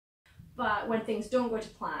But when things don't go to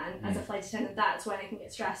plan, as a flight attendant, that's when it can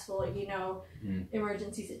get stressful, you know,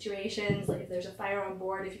 emergency situations, like if there's a fire on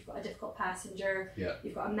board, if you've got a difficult passenger,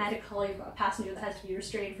 you've got a medical, you've got a passenger that has to be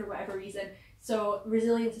restrained for whatever reason. So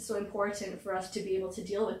resilience is so important for us to be able to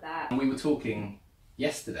deal with that. And we were talking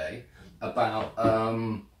yesterday about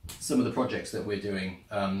some of the projects that we're doing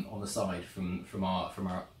on the side from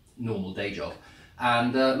our normal day job.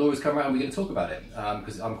 And Laura's come around, we're going to talk about it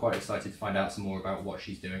because I'm quite excited to find out some more about what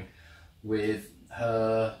she's doing with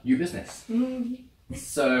her new business.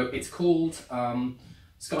 So it's called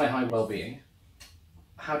Sky High Wellbeing.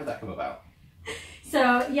 How did that come about?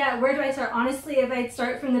 So yeah, where do I start? Honestly, if I'd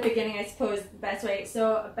start from the beginning, I suppose the best way.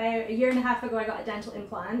 So about a year and a half ago, I got a dental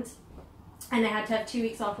implant. And I had to have 2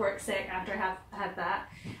 weeks off work sick after I had that.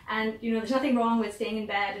 And you know, there's nothing wrong with staying in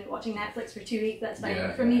bed and watching Netflix for 2 weeks, that's fine.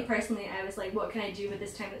 But for me personally, I was like, what can I do with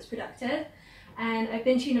this time that's productive? And I've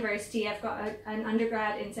been to university, I've got an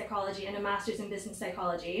undergrad in psychology and a master's in business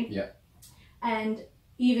psychology. And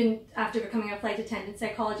even after becoming a flight attendant,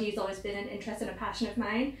 psychology has always been an interest and a passion of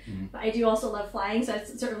mine. But I do also love flying, so I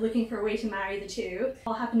was sort of looking for a way to marry the two. It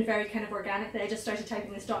all happened very kind of organically. I just started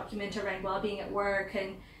typing this document around well-being at work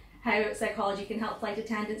and how psychology can help flight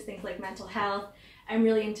attendants, things like mental health. I'm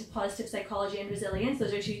really into positive psychology and resilience.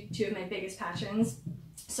 Those are two of my biggest passions.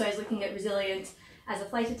 So I was looking at resilience as a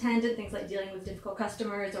flight attendant, things like dealing with difficult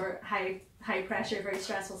customers or high pressure, very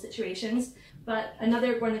stressful situations. But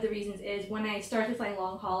another one of the reasons is when I started flying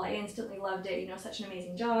long haul, I instantly loved it, you know, such an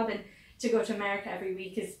amazing job. And to go to America every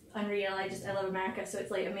week is unreal. I love America, so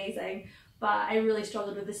it's like amazing. But I really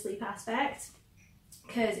struggled with the sleep aspect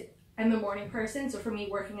because I'm a morning person, so for me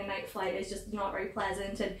working a night flight is just not very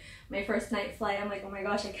pleasant. And my first night flight, I'm like, oh my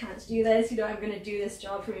gosh, I can't do this. You know, I'm going to do this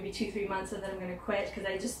job for maybe 2-3 months and then I'm going to quit because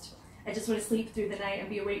I just want to sleep through the night and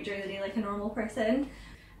be awake during the day like a normal person.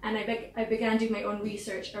 And I began doing my own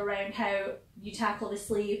research around how you tackle the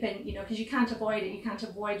sleep, and you know, because you can't avoid it, you can't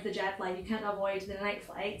avoid the jet lag, you can't avoid the night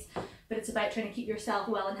flights, but it's about trying to keep yourself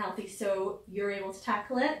well and healthy so you're able to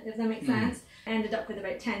tackle it, if that makes sense. I ended up with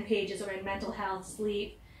about 10 pages around mental health,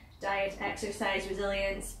 sleep, diet, exercise,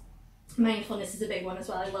 resilience. Mindfulness is a big one as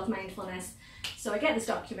well. I love mindfulness. So I get this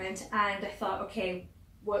document and I thought, okay,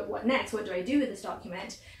 what next? What do I do with this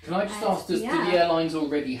document? Can I just ask, do the airlines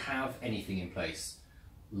already have anything in place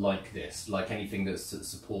like this? Like anything that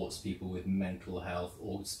supports people with mental health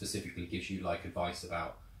or specifically gives you like advice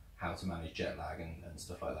about how to manage jet lag and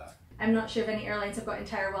stuff like that? I'm not sure if any airlines have got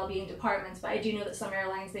entire wellbeing departments, but I do know that some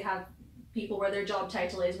airlines, they have people where their job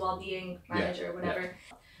title is wellbeing manager or whatever.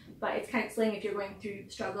 But it's counselling if you're going through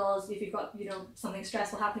struggles, if you've got, you know, something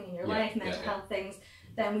stressful happening in your life, mental health things,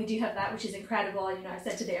 then we do have that, which is incredible. You know, I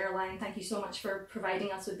said to the airline, thank you so much for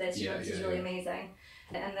providing us with this, you know, this is really amazing.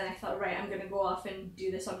 And then I thought, right, I'm going to go off and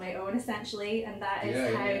do this on my own essentially, and that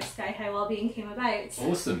is how Sky High Wellbeing came about.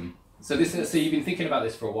 Awesome. So you've been thinking about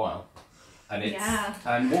this for a while. And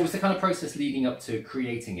and what was the kind of process leading up to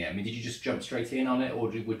creating it? I mean, did you just jump straight in on it,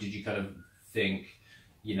 or did you kind of think,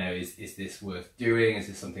 you know, is this worth doing? Is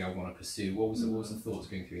this something I want to pursue? What was the thoughts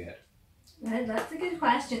going through your head? That's a good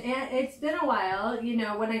question. It's been a while. You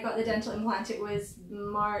know, when I got the dental implant, it was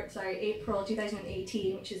April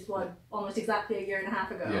 2018, which is almost exactly a year and a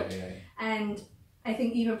half ago. And I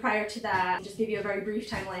think even prior to that, just give you a very brief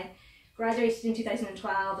timeline. Graduated in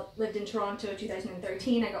 2012, lived in Toronto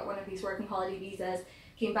 2013. I got one of these working holiday visas.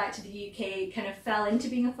 Came back to the UK, kind of fell into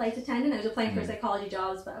being a flight attendant. I was applying for psychology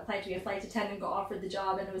jobs, but applied to be a flight attendant, got offered the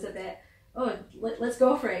job, and it was a bit, let's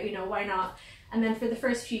go for it, you know, why not? And then for the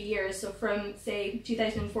first few years, so from say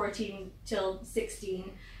 2014 till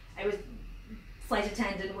 16, I was flight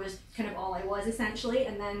attendant was kind of all I was essentially.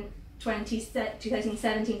 And then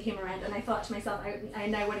 2017 came around and I thought to myself, I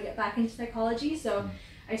now want to get back into psychology. So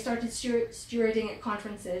I started stewarding at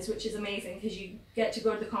conferences, which is amazing because you get to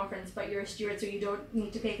go to the conference, but you're a steward, so you don't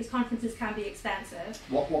need to pay because conferences can be expensive.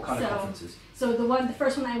 What kind of conferences? So the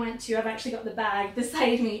first one I went to, I've actually got the bag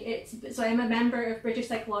beside me. So I'm a member of British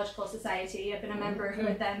Psychological Society. I've been a member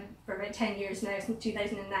with them for about 10 years now, since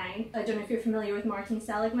 2009. I don't know if you're familiar with Martin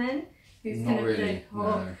Seligman. Who's Not kind of really.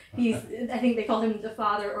 I think they call him the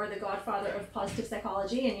father or the godfather of positive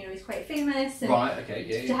psychology, and you know, he's quite famous. And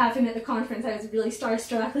to have him at the conference, I was really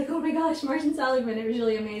starstruck, like, oh my gosh, Martin Seligman. It was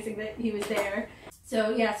really amazing that he was there.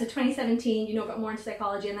 So 2017, you know, got more into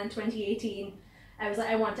psychology, and then 2018, I was like,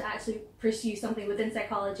 I want to actually pursue something within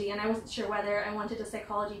psychology, and I wasn't sure whether I wanted a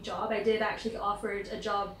psychology job. I did actually get offered a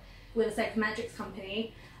job with a psychometrics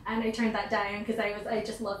company, and I turned that down because I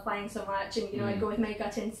just love flying so much, and you know, I go with my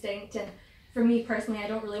gut instinct. And for me personally, I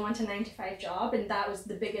don't really want a 9-to-5 job, and that was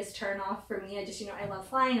the biggest turn off for me. I just, you know, I love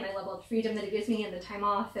flying and I love all the freedom that it gives me and the time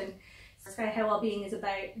off, and Sky High Wellbeing is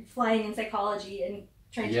about flying and psychology and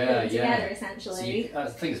trying to put them together, essentially. So I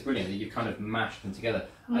think it's brilliant that you've kind of mashed them together.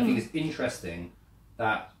 I think it's interesting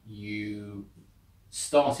that you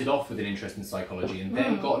started off with an interest in psychology and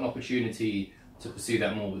then got an opportunity to pursue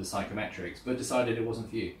that more with the psychometrics, but decided it wasn't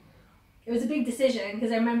for you. It was a big decision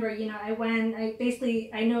because I remember, I'd known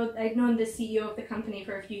the CEO of the company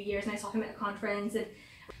for a few years, and I saw him at a conference, and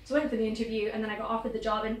so I went for the interview, and then I got offered the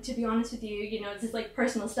job. And to be honest with you, this is like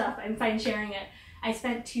personal stuff. I'm fine sharing it. I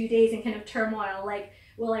spent 2 days in kind of turmoil, like,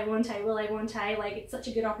 will I, won't I, will I, won't I? Like, it's such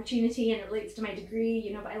a good opportunity and it relates to my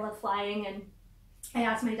degree, but I love flying. And I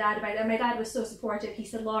asked my dad about it, and my dad was so supportive. He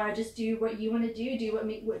said, Laura, just do what you want to do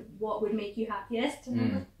what would make you happiest. And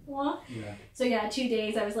I'm like, what? Yeah. So yeah, 2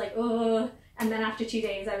 days I was like, oh. And then after 2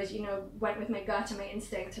 days I was, went with my gut and my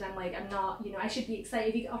instinct, and I'm like, I'm not, I should be excited.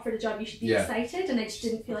 If you get offered a job, you should be excited. And I just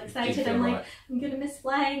didn't feel excited. I'm like, I'm going to miss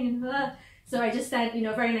flying. And so I just sent,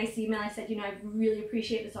 a very nice email. I said, I really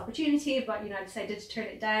appreciate this opportunity, but, I decided to turn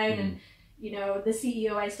it down. And, the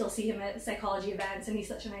CEO, I still see him at psychology events, and he's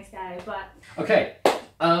such a nice guy. But okay,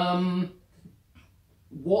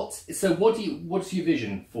 what's your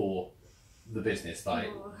vision for the business? Like,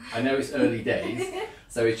 I know it's early days,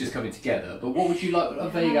 so it's just coming together. But what would you like? A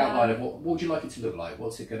vague outline of what would you like it to look like?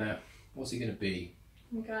 What's it gonna be?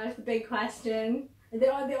 Oh my God, it's a big question.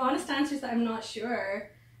 The honest answer is that I'm not sure.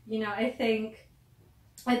 I think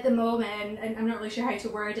at the moment, and I'm not really sure how to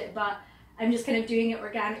word it, but I'm just kind of doing it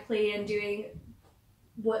organically and doing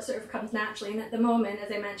what sort of comes naturally. And at the moment,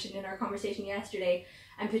 as I mentioned in our conversation yesterday,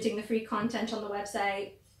 I'm putting the free content on the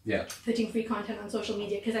website, putting free content on social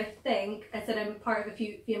media, because I said I'm part of a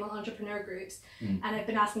few female entrepreneur groups, and I've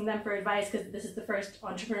been asking them for advice because this is the first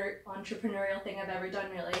entrepreneurial thing I've ever done,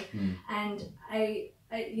 really. And I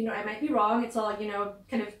might be wrong. It's all,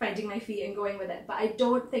 kind of finding my feet and going with it. But I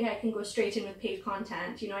don't think I can go straight in with paid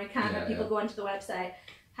content. I can't have people go onto the website,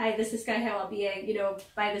 hi, this is Sky High Wellbeing,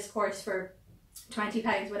 buy this course for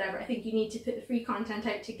 £20, whatever. I think you need to put the free content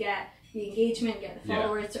out to get the engagement, get the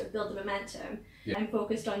followers, sort of build the momentum. I'm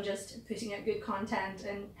focused on just putting out good content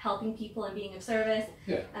and helping people and being of service,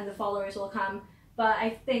 and the followers will come. But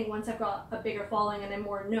I think once I've got a bigger following and I'm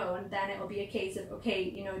more known, then it will be a case of,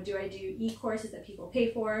 okay, do I do e-courses that people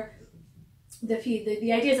pay for?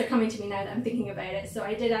 The ideas are coming to me now that I'm thinking about it. So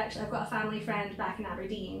I've got a family friend back in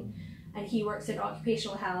Aberdeen, and he works in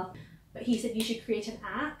occupational health. But he said you should create an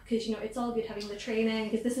app, because it's all good having the training,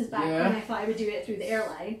 because this is back when I thought I would do it through the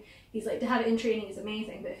airline. He's like, to have it in training is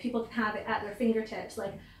amazing, but if people can have it at their fingertips,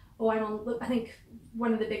 like, I think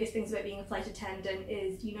one of the biggest things about being a flight attendant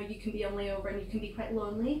is, you can be on layover and you can be quite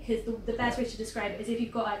lonely, because the best way to describe it is, if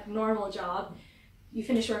you've got a normal job, you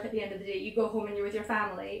finish work at the end of the day, you go home and you're with your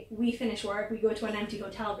family. We finish work, we go to an empty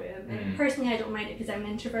hotel room. And personally, I don't mind it because I'm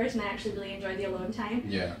an introvert and I actually really enjoy the alone time.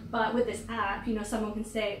 Yeah. But with this app, someone can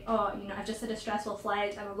say, oh, I've just had a stressful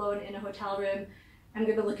flight, I'm alone in a hotel room. I'm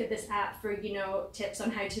going to look at this app for, tips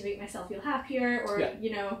on how to make myself feel happier, or, just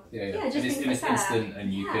and things like that. Instant,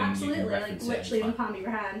 and you can absolutely, reference like literally in the palm of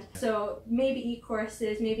your hand. So maybe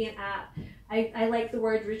e-courses, maybe an app. I like the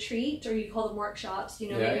word retreat, or you call them workshops,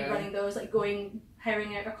 maybe running those, like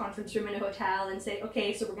hiring out a conference room in a hotel and say,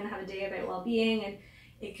 okay, so we're going to have a day about well-being, and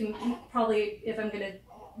it can probably,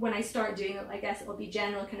 when I start doing it, I guess it'll be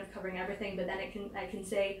general, kind of covering everything, but then I can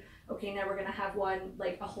say, okay, now we're going to have one,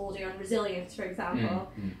 like a whole day on resilience, for example.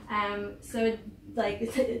 So like,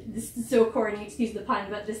 this is so corny, excuse the pun,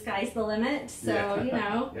 but the sky's the limit. So,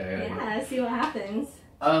 see what happens.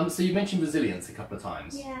 So you mentioned resilience a couple of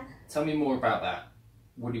times. Yeah. Tell me more about that.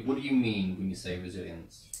 What do you mean when you say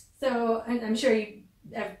resilience? So, I'm sure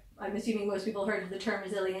I'm assuming most people heard of the term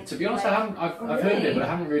resilience. To be honest, I've heard of it, but I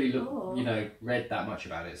haven't really read that much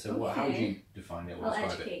about it. So how would you define it or describe it?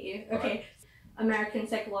 I'll educate you. Okay. Right. American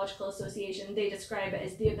Psychological Association, they describe it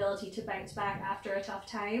as the ability to bounce back after a tough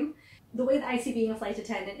time. The way that I see being a flight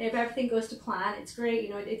attendant, if everything goes to plan, it's great,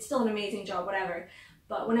 it's still an amazing job, whatever.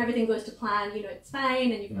 But when everything goes to plan, it's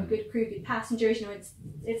fine, and you've got a good crew, good passengers,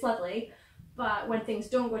 it's lovely. But when things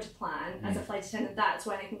don't go to plan, as a flight attendant, that's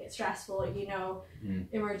when it can get stressful,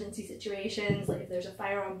 emergency situations, like if there's a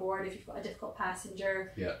fire on board, if you've got a difficult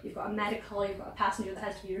passenger, you've got a medical, you've got a passenger that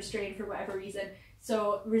has to be restrained for whatever reason.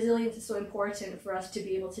 So resilience is so important for us to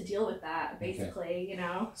be able to deal with that, basically,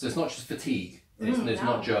 So it's not just fatigue, it's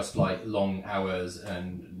not just like long hours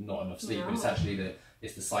and not enough sleep, but it's actually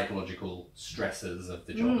it's the psychological stresses of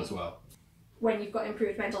the job as well. When you've got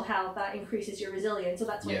improved mental health, that increases your resilience. So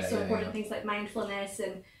that's why it's so important. Things like mindfulness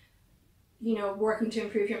and, working to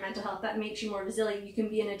improve your mental health, that makes you more resilient. You can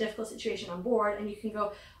be in a difficult situation on board and you can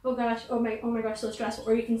go, oh gosh, oh my gosh, so stressful.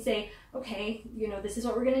 Or you can say, okay, this is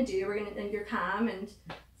what we're going to do. And you're calm and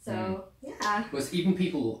So yeah. Well, it's even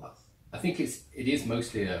people, I think it is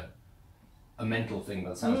mostly a mental thing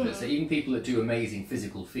by the sounds of it. So even people that do amazing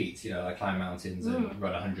physical feats, you know, like climb mountains and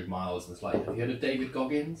run 100 miles, and it's like, have you heard of David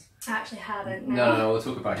Goggins? I actually haven't. No, we'll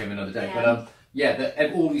talk about him another day. Yeah.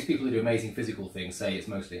 But all these people that do amazing physical things say it's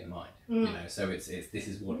mostly in the mind. You know, so this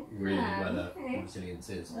is what really where the resilience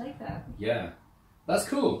is. I like that. Yeah, that's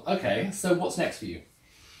cool. Okay, so what's next for you?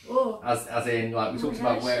 Oh. As in, like, we talked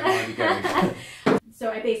about where it might be going. So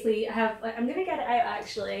I basically have, I'm gonna get it out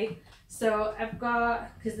actually. So I've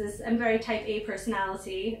got, because I'm very type A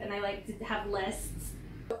personality and I like to have lists.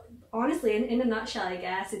 Honestly, in a nutshell, I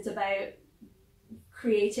guess, it's about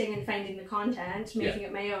creating and finding the content, making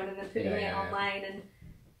it my own, and then putting it online and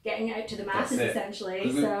getting it out to the masses,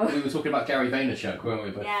 essentially. We were talking about Gary Vaynerchuk, weren't we?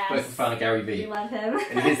 Both a fan of Gary V. We love him.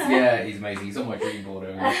 And he's amazing. He's on my dream board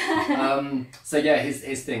over there. So yeah,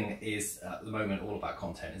 his thing is at the moment all about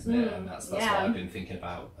content, isn't it? And that's what I've been thinking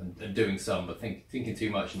about and doing some, but thinking too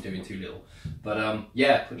much and doing too little. But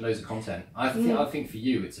yeah, putting loads of content. I think for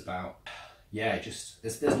you it's about just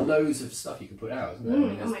there's loads of stuff you can put out, isn't there?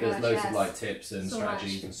 I mean, there's loads of like tips and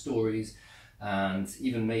strategies and stories. And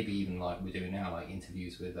maybe even like we're doing now, like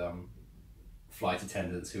interviews with flight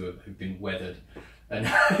attendants who've been weathered, and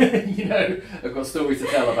you know, have got stories to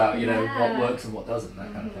tell about what works and what doesn't,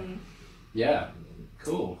 that kind of thing. Yeah,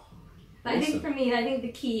 cool. But awesome. I think for me,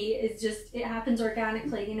 the key is just it happens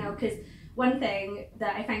organically, you know, because one thing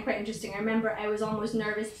that I find quite interesting, I remember I was almost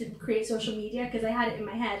nervous to create social media because I had it in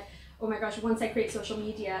my head, oh my gosh, once I create social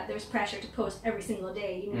media, there's pressure to post every single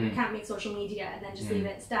day. You know, you can't make social media and then just leave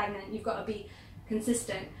it stagnant. You've got to be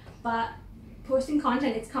consistent. But posting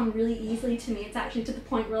content, it's come really easily to me. It's actually to the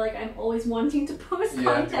point where like I'm always wanting to post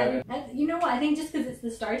content. You know what? I think just because it's the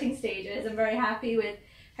starting stages, I'm very happy with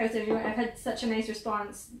how it's doing. I've had such a nice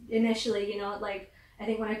response initially. You know, like I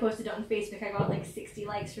think when I posted it on Facebook, I got like 60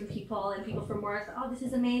 likes from people and people from work. Oh, this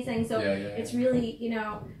is amazing. So it's really, you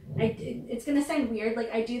know, it's going to sound weird.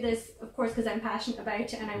 Like I do this, of course, because I'm passionate about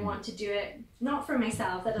it and I want to do it, not for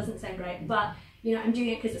myself. That doesn't sound right. But, you know, I'm doing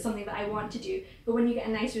it because it's something that I want to do. But when you get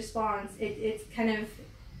a nice response, it's kind of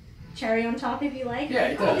cherry on top, if you like. Yeah,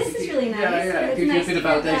 it does. Oh, this is really nice. It gives you a bit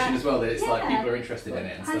of validation as well that it's like people are interested in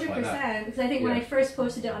it and 100%, stuff like that. Because I think when I first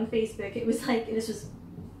posted it on Facebook, it was like, this was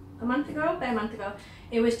about a month ago,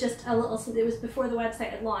 it was just a little, it was before the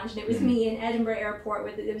website had launched, and it was me in Edinburgh airport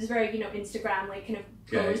with, it was very, you know, Instagram, like kind of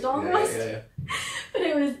closed almost. But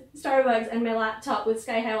it was Starbucks and my laptop with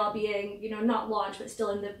Sky High Wellbeing, you know, not launched, but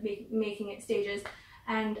still in the making it stages.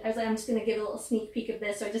 And I was like, I'm just going to give a little sneak peek of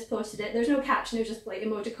this, so I just posted it. There's no caption, it was just like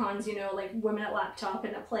emoticons, you know, like women at laptop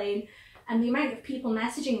and a plane. And the amount of people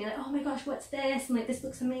messaging me like, oh my gosh, what's this? And like, this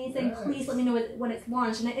looks amazing, please let me know when it's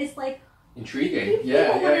launched. And it is like, intriguing.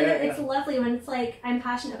 It's lovely when it's like I'm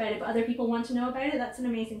passionate about it, but other people want to know about it. That's an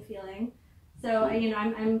amazing feeling. So you know,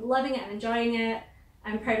 I'm loving it. I'm enjoying it.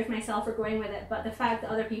 I'm proud of myself for going with it. But the fact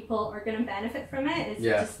that other people are going to benefit from it is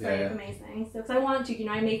just amazing. So because I want to, you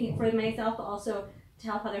know, I'm making it for myself, but also to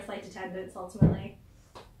help other flight attendants ultimately.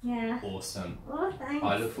 Yeah. Awesome. Oh, thanks.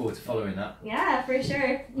 I look forward to following that. Yeah, for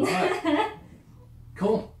sure. All right.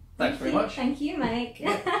 Cool. Thanks very much. Thank you, Mike.